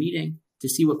after the meeting to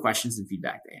see what questions and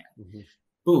feedback they have. Mm-hmm.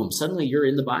 Boom. Suddenly you're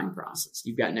in the buying process.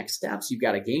 You've got next steps. You've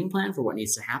got a game plan for what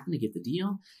needs to happen to get the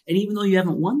deal. And even though you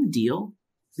haven't won the deal,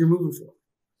 you're moving forward.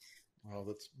 Wow,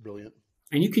 that's brilliant.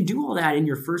 And you can do all that in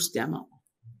your first demo.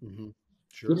 Mm-hmm.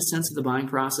 Sure. Get a sense of the buying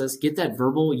process. Get that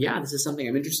verbal, yeah, this is something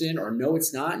I'm interested in, or no,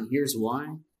 it's not, and here's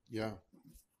why. Yeah.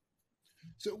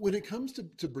 So when it comes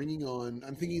to bringing on,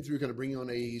 I'm thinking through kind of bringing on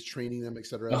AEs, training them, et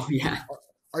cetera. Oh yeah.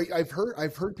 I've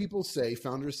heard people say,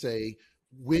 founders say,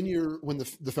 when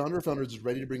the founder of founders is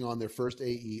ready to bring on their first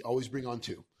AE, always bring on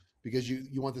two, because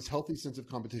you want this healthy sense of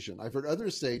competition. I've heard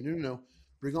others say, no,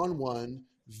 bring on one,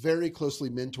 very closely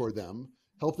mentor them,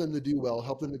 help them to do well,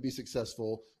 help them to be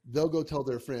successful. They'll go tell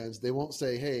their friends. They won't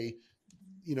say, hey,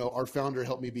 our founder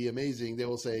helped me be amazing. They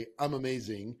will say, I'm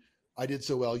amazing. I did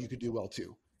so well. You could do well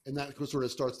too. And that sort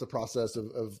of starts the process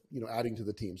of adding to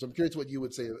the team. So I'm curious what you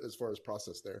would say as far as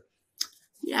process there.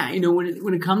 Yeah.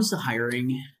 When it comes to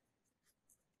hiring,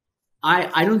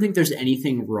 I don't think there's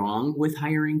anything wrong with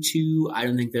hiring two. I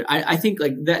don't think that, I think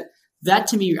like that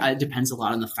to me, it depends a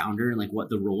lot on the founder and like what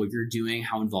the role you're doing,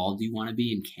 how involved you want to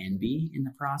be and can be in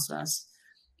the process.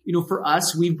 For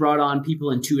us, we've brought on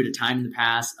people in two at a time in the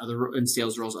past, other in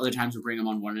sales roles. Other times we bring them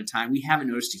on one at a time. We haven't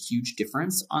noticed a huge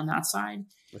difference on that side.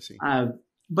 I see.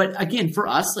 But again, for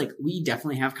us, like we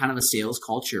definitely have kind of a sales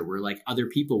culture where like other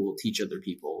people will teach other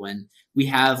people. And we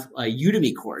have a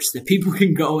Udemy course that people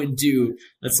can go and do.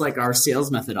 That's like our sales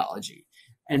methodology.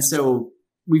 And so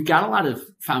we've got a lot of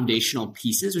foundational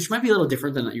pieces, which might be a little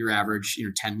different than your average,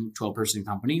 10, 12 person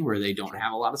company where they don't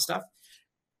have a lot of stuff.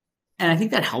 And I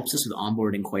think that helps us with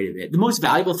onboarding quite a bit. The most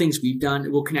valuable things we've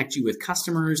done, we'll connect you with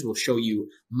customers. We'll show you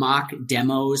mock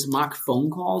demos, mock phone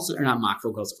calls, or not mock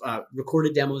phone calls,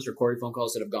 recorded demos, recorded phone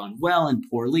calls that have gone well and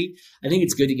poorly. I think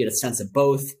it's good to get a sense of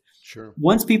both. Sure.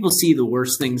 Once people see the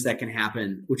worst things that can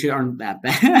happen, which aren't that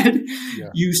bad,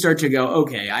 you start to go,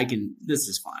 okay, this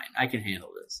is fine. I can handle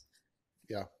this.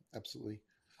 Yeah, absolutely.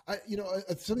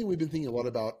 Something we've been thinking a lot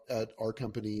about at our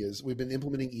company is we've been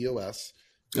implementing EOS.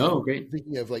 Oh, great.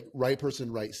 Thinking of like right person,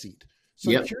 right seat.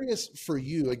 So I'm curious for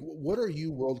you, like what are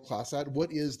you world-class at?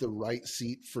 What is the right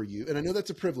seat for you? And I know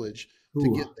that's a privilege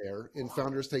to get there, and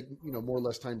founders take, more or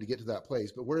less time to get to that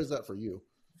place, but where is that for you?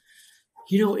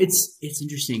 It's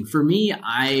interesting. For me,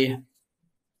 I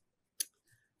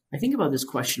think about this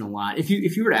question a lot. If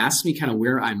you were to ask me kind of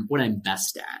what I'm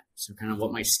best at, so kind of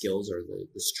what my skills are the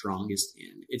strongest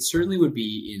in, it certainly would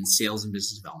be in sales and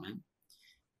business development,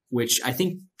 which I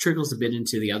think trickles a bit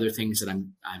into the other things that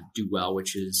I do well,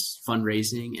 which is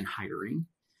fundraising and hiring,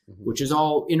 which is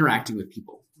all interacting with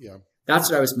people. Yeah. That's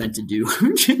what I was meant to do.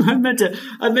 I'm meant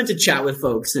to chat with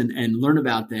folks and learn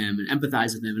about them and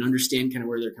empathize with them and understand kind of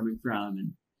where they're coming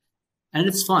from. And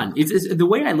it's fun. It's the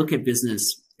way I look at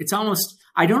business. It's almost,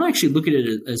 I don't actually look at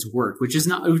it as work, which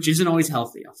isn't always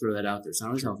healthy. I'll throw that out there. It's not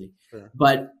always healthy,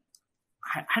 but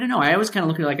I don't know. I always kind of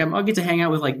look at it like I'll get to hang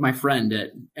out with like my friend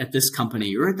at this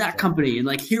company or at that company and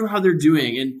like hear how they're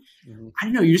doing. And I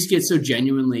don't know, you just get so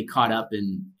genuinely caught up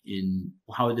in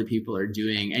how other people are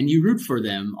doing and you root for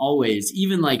them always,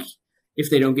 even like if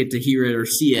they don't get to hear it or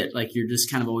see it, like you're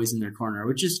just kind of always in their corner,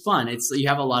 which is fun. It's you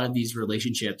have a lot of these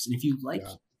relationships. And if you like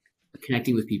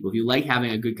connecting with people, if you like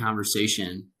having a good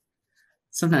conversation,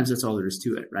 sometimes that's all there is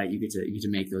to it, right? You get to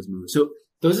make those moves. So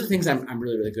those are the things I'm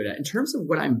really, really good at. In terms of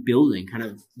what I'm building, kind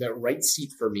of the right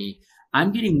seat for me,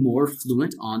 I'm getting more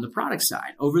fluent on the product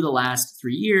side. Over the last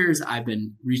 3 years, I've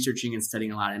been researching and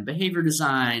studying a lot in behavior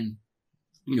design,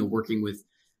 working with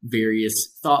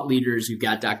various thought leaders. We've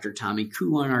got Dr. Tommy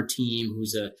Koo on our team,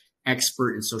 who's an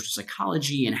expert in social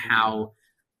psychology and how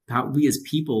how we as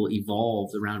people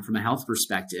evolved around from a health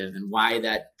perspective and why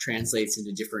that translates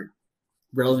into different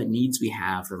relevant needs we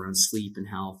have around sleep and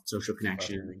health, social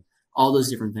connection, all those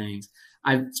different things.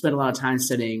 I've spent a lot of time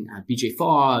studying BJ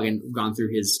Fogg and gone through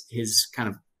his kind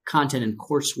of content and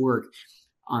coursework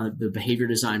on the behavior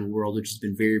design world, which has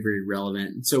been very, very relevant.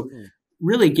 And so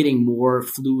really getting more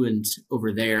fluent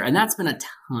over there. And that's been a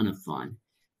ton of fun.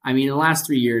 I mean, in the last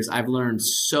 3 years, I've learned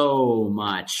so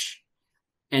much.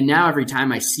 And now every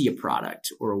time I see a product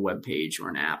or a web page or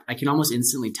an app, I can almost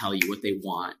instantly tell you what they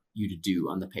want you to do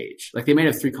on the page. Like they might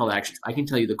have 3 call to actions. I can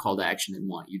tell you the call to action they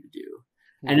want you to do.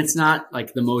 And it's not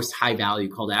like the most high value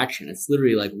call to action. It's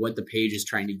literally like what the page is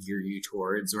trying to gear you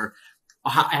towards, or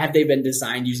have they been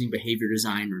designed using behavior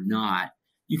design or not?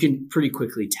 You can pretty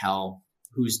quickly tell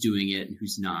who's doing it and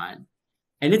who's not.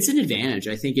 And it's an advantage.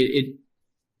 I think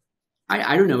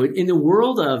I don't know, in the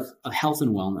world of health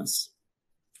and wellness,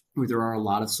 where there are a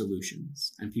lot of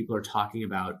solutions and people are talking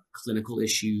about clinical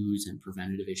issues and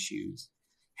preventative issues,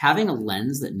 having a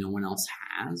lens that no one else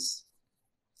has,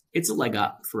 it's a leg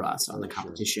up for us on the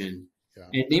competition. Sure.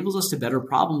 Yeah. It enables us to better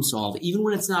problem solve, even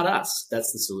when it's not us.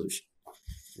 That's the solution.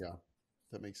 Yeah,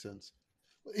 that makes sense.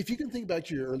 If you can think back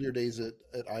to your earlier days at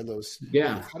Ilos,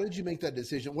 how did you make that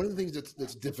decision? One of the things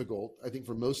that's difficult, I think,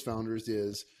 for most founders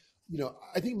is,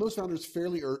 I think most founders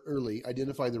fairly early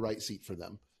identify the right seat for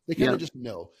them. They kind of just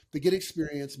know. They get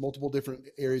experience, multiple different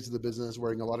areas of the business,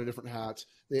 wearing a lot of different hats.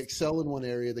 They excel in one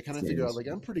area. They kind of figure out, like,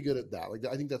 I'm pretty good at that. Like,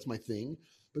 I think that's my thing.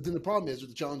 But then the problem is, with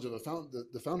the challenge of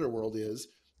the founder world is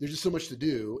there's just so much to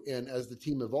do. And as the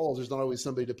team evolves, there's not always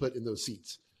somebody to put in those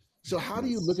seats. So how do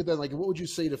you look at that? Like, what would you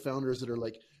say to founders that are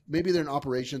like, maybe they're in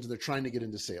operations and they're trying to get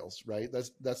into sales, right?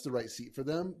 That's the right seat for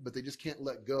them, but they just can't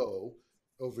let go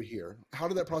over here. How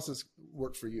did that process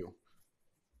work for you?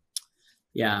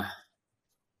 Yeah.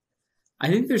 I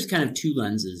think there's kind of 2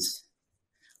 lenses.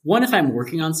 One, if I'm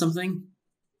working on something,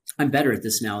 I'm better at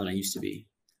this now than I used to be.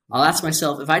 I'll ask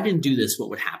myself, if I didn't do this, what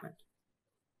would happen?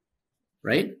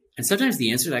 Right? And sometimes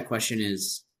the answer to that question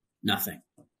is nothing.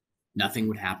 Nothing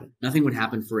would happen. Nothing would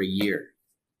happen for a year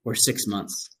or 6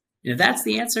 months. And if that's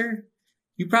the answer,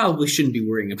 you probably shouldn't be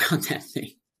worrying about that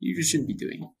thing. You just shouldn't be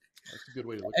doing it. That's a good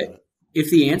way to look at it. If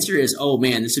the answer is, oh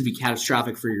man, this would be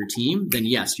catastrophic for your team, then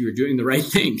yes, you are doing the right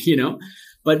thing,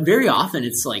 But very often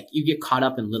it's like you get caught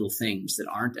up in little things that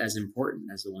aren't as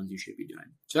important as the ones you should be doing.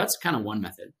 So that's kind of one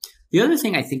method. The other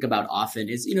thing I think about often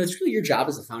is, it's really your job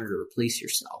as a founder to replace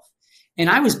yourself. And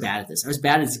I was bad at this. I was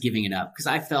bad at giving it up because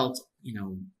I felt,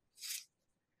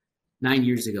 9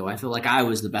 years ago, I felt like I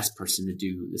was the best person to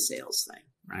do the sales thing,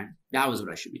 right? That was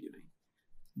what I should be doing.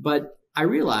 But I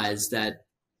realized that,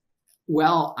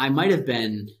 I might have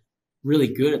been really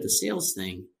good at the sales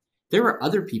thing. There were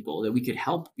other people that we could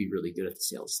help be really good at the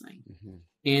sales thing. Mm-hmm.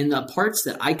 And the parts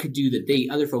that I could do that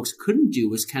other folks couldn't do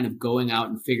was kind of going out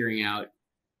and figuring out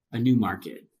a new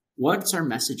market. What's our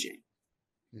messaging?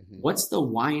 Mm-hmm. What's the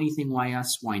why anything, why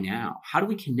us, why now? How do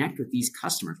we connect with these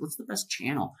customers? What's the best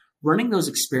channel? Running those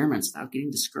experiments without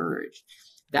getting discouraged.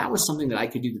 That was something that I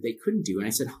could do that they couldn't do. And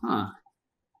I said,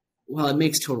 well, it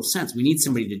makes total sense. We need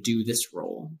somebody to do this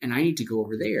role. And I need to go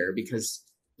over there because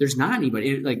there's not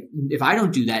anybody. Like, if I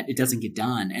don't do that, it doesn't get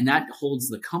done. And that holds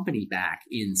the company back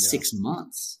in 6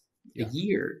 months, a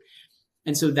year.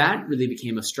 And so that really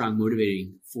became a strong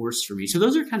motivating force for me. So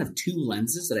those are kind of 2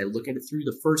 lenses that I look at it through.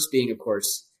 The first being, of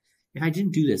course, if I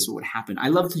didn't do this, what would happen? I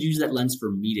love to use that lens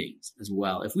for meetings as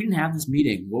well. If we didn't have this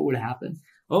meeting, what would happen?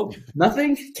 Oh,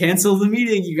 nothing. Cancel the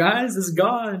meeting, you guys. It's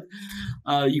gone.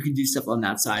 You can do stuff on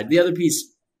that side. The other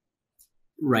piece,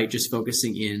 right, just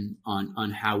focusing in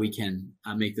on how we can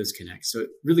make those connects. So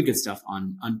really good stuff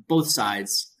on both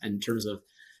sides in terms of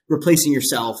replacing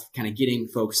yourself, kind of getting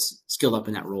folks skilled up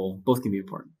in that role. Both can be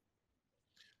important.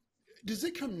 Does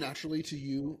it come naturally to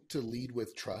you to lead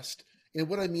with trust? And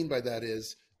what I mean by that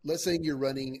is, let's say you're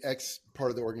running X part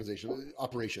of the organization,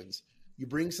 operations. You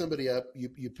bring somebody up,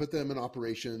 you put them in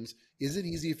operations. Is it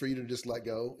easy for you to just let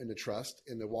go and to trust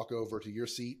and to walk over to your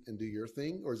seat and do your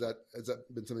thing? Or has that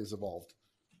been something that's evolved?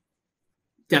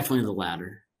 Definitely the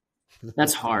latter.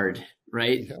 That's hard,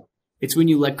 right? Yeah. It's when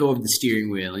you let go of the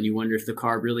steering wheel and you wonder if the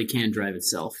car really can drive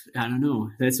itself. I don't know.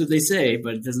 That's what they say,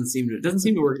 but it doesn't seem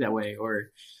to work that way. Or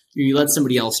you let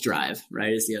somebody else drive,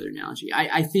 right? Is the other analogy.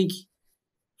 I think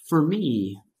for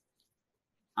me,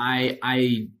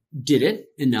 I did it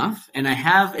enough, and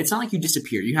it's not like you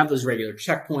disappear. You have those regular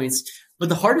checkpoints, but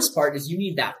the hardest part is you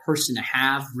need that person to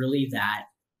have really that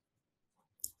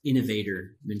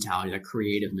innovator mentality, that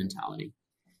creative mentality.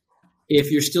 If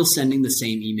you're still sending the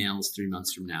same emails 3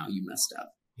 months from now, you messed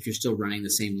up. If you're still running the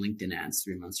same LinkedIn ads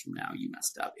 3 months from now, you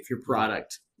messed up. If your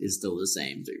product is still the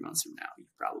same 3 months from now.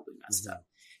 You've probably messed up.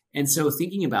 And so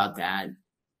thinking about that,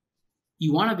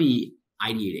 you want to be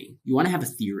ideating. You want to have a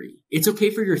theory. It's okay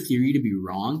for your theory to be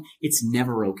wrong. It's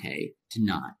never okay to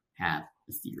not have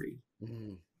a theory.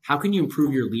 How can you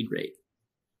improve your lead rate?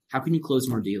 How can you close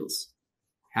more deals?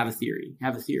 Have a theory.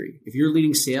 Have a theory. If you're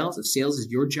leading sales, if sales is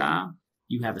your job,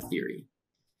 you have a theory.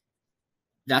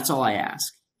 That's all I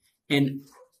ask. And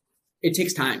it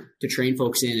takes time to train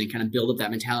folks in and kind of build up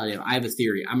that mentality of, I have a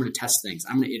theory. I'm going to test things.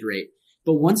 I'm going to iterate.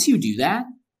 But once you do that,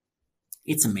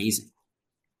 it's amazing.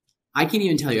 I can't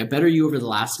even tell you. I bet you over the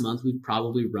last month, we've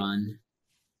probably run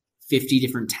 50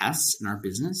 different tests in our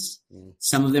business.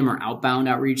 Some of them are outbound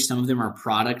outreach. Some of them are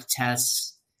product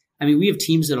tests. I mean, we have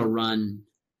teams that'll run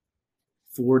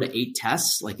 4 to 8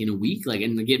 tests like in a week, like,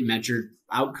 and they get measured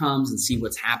outcomes and see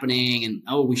what's happening. And,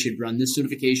 oh, we should run this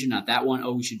notification, not that one.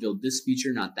 Oh, we should build this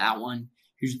feature, not that one.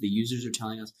 Here's what the users are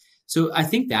telling us. So I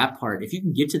think that part, if you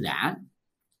can get to that,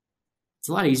 it's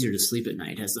a lot easier to sleep at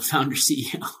night as the founder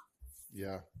CEO.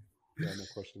 Yeah. Yeah, no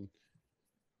question.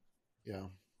 Yeah.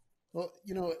 Well,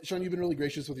 Sean, you've been really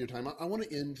gracious with your time. I want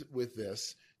to end with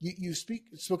this. You've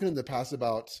spoken in the past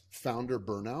about founder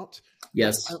burnout.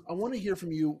 Yes. I want to hear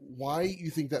from you why you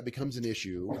think that becomes an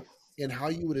issue and how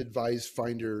you would advise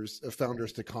founders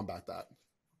to combat that.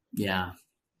 Yeah.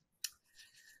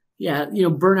 Yeah.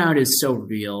 Burnout is so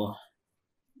real.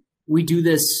 We do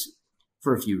this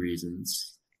for a few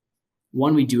reasons.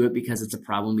 One, we do it because it's a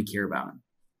problem we care about.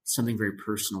 Something very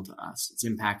personal to us. It's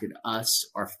impacted us,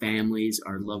 our families,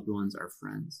 our loved ones, our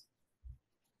friends.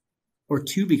 Or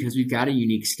 2, because we've got a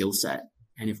unique skill set.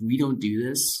 And if we don't do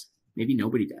this, maybe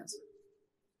nobody does.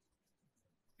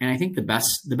 And I think the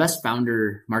best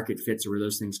founder market fits are where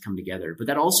those things come together. But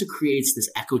that also creates this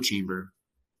echo chamber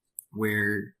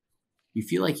where you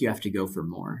feel like you have to go for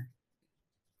more.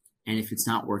 And if it's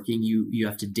not working, you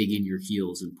have to dig in your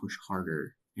heels and push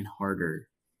harder and harder.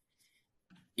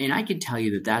 And I can tell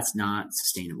you that that's not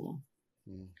sustainable.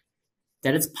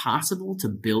 That it's possible to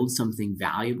build something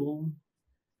valuable,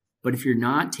 but if you're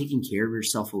not taking care of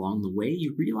yourself along the way,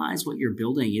 you realize what you're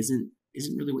building isn't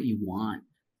really what you want.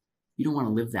 You don't want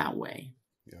to live that way.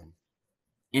 Yeah.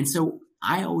 And so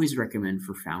I always recommend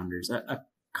for founders a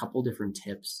couple different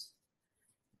tips.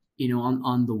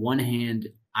 On the one hand,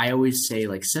 I always say,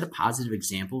 like, set a positive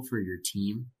example for your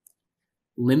team.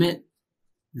 Limit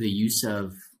the use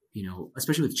of,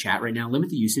 especially with chat right now, limit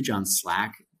the usage on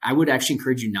Slack. I would actually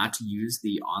encourage you not to use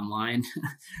the online,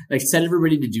 like, set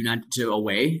everybody to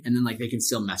away, and then, like, they can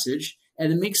still message.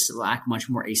 And it makes Slack much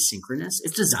more asynchronous.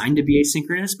 It's designed to be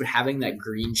asynchronous, but having that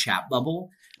green chat bubble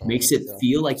makes it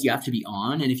feel like you have to be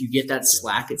on. And if you get that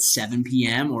Slack at 7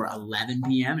 p.m. or 11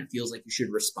 p.m., it feels like you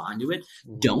should respond to it.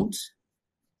 Don't.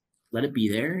 Let it be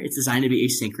there. It's designed to be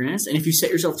asynchronous. And if you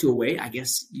set yourself to away, I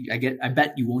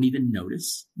bet you won't even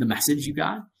notice the message you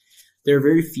got. There are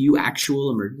very few actual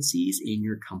emergencies in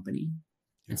your company.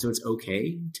 And so it's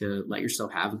okay to let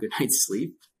yourself have a good night's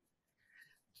sleep.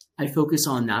 I focus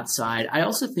on that side. I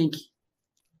also think,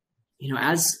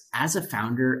 as a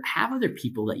founder, have other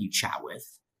people that you chat with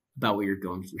about what you're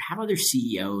going through. Have other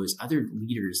CEOs, other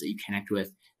leaders that you connect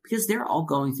with, because they're all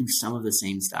going through some of the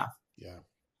same stuff. Yeah.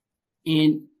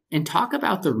 And talk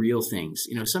about the real things.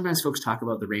 Sometimes folks talk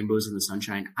about the rainbows and the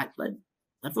sunshine.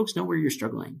 Let folks know where you're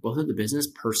struggling, both in the business,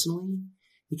 personally.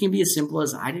 It can be as simple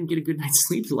as, I didn't get a good night's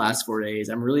sleep the last 4 days.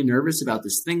 I'm really nervous about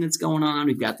this thing that's going on.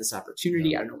 We've got this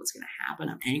opportunity. I don't know what's going to happen.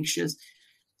 I'm anxious.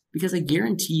 Because I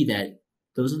guarantee that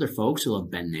those other folks will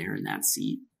have been there in that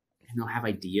seat, and they'll have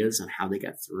ideas on how they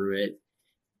got through it.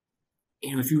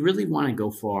 If you really want to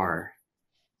go far,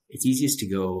 it's easiest to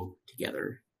go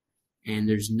together. And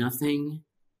there's nothing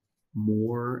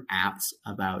more apt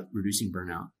about reducing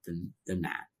burnout than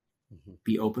that.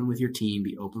 Be open with your team,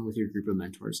 be open with your group of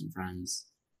mentors and friends.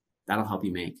 That'll help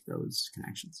you make those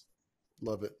connections.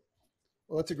 Love it.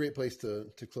 Well, that's a great place to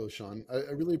close, Sean.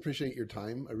 I really appreciate your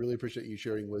time. I really appreciate you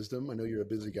sharing wisdom. I know you're a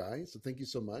busy guy, so thank you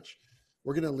so much.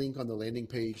 We're going to link on the landing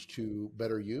page to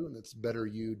Better You, and it's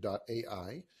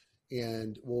betteryou.ai.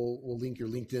 And we'll link your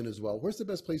LinkedIn as well. Where's the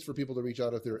best place for people to reach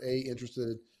out if they're A,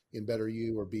 interested in Better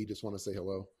You, or B, just want to say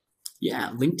hello?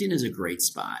 Yeah, LinkedIn is a great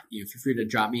spot. Feel free to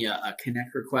drop me a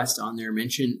connect request on there.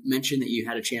 Mention that you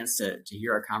had a chance to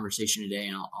hear our conversation today,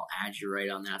 and I'll add you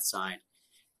right on that side.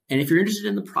 And if you're interested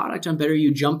in the product on Better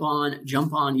You, jump on.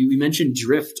 We mentioned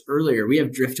Drift earlier. We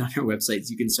have Drift on our website, so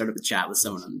you can start up a chat with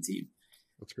someone on the team.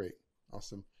 That's great.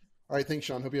 Awesome. All right, thanks,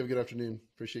 Sean. Hope you have a good afternoon.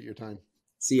 Appreciate your time.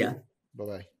 See ya.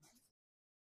 Bye-bye.